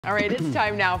All right, it's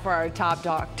time now for our top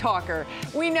talker.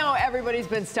 We know everybody's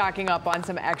been stocking up on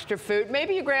some extra food.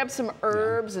 Maybe you grab some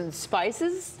herbs and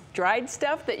spices, dried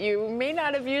stuff that you may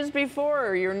not have used before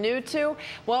or you're new to.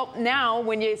 Well, now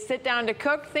when you sit down to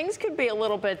cook, things could be a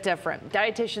little bit different.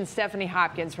 Dietitian Stephanie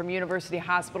Hopkins from University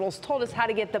Hospitals told us how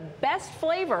to get the best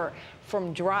flavor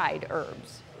from dried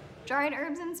herbs. Dried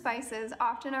herbs and spices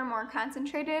often are more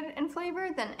concentrated in flavor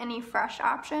than any fresh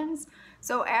options,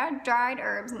 so add dried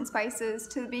herbs and spices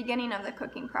to the beginning of the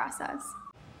cooking process.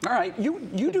 All right, you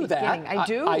do that. I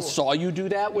do. I saw you do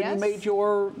that when you made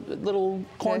your little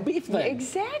corned beef thing.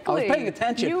 Exactly. I was paying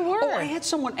attention. You were. Oh, I had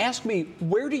someone ask me,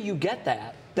 where do you get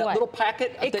that? That little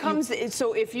packet? It comes,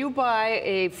 so if you buy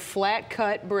a flat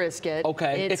cut brisket,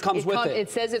 it comes with it. It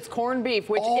says it's corned beef,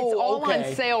 which it's all on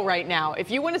sale right now.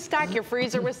 If you want to stock your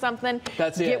freezer with something,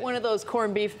 get one of those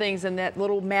corned beef things, and that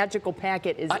little magical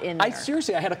packet is in there.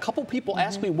 Seriously, I had a couple people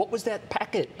ask me, what was that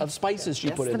packet of spices she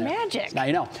put in there? That's the magic. Now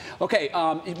you know. Okay,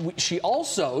 she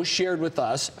also shared with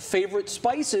us favorite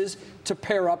spices to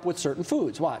pair up with certain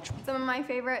foods. Watch. Some of my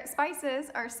favorite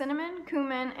spices are cinnamon,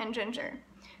 cumin, and ginger.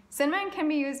 Cinnamon can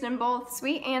be used in both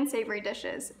sweet and savory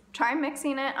dishes. Try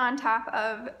mixing it on top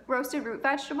of roasted root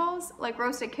vegetables like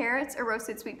roasted carrots or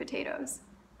roasted sweet potatoes.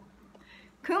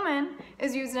 Cumin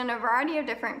is used in a variety of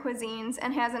different cuisines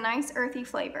and has a nice earthy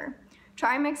flavor.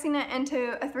 Try mixing it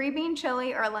into a 3-bean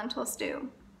chili or a lentil stew.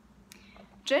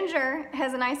 Ginger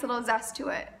has a nice little zest to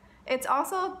it. It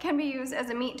also can be used as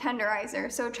a meat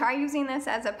tenderizer, so try using this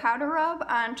as a powder rub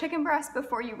on chicken breast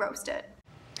before you roast it.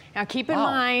 Now keep in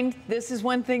mind, this is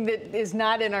one thing that is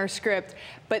not in our script,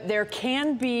 but there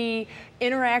can be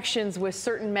interactions with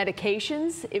certain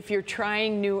medications if you're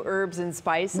trying new herbs and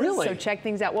spices. Really? So check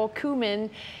things out. Well, cumin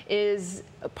is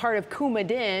a part of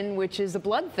Coumadin, which is a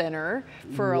blood thinner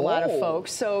for a lot of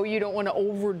folks. So you don't want to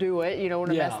overdo it. You don't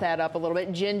want to mess that up a little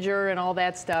bit. Ginger and all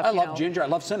that stuff. I love ginger. I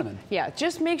love cinnamon. Yeah,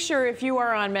 just make sure if you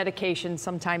are on medication,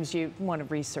 sometimes you want to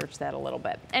research that a little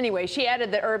bit. Anyway, she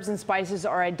added that herbs and spices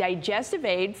are a digestive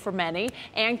aid for many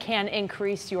and can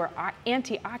increase your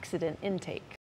antioxidant intake.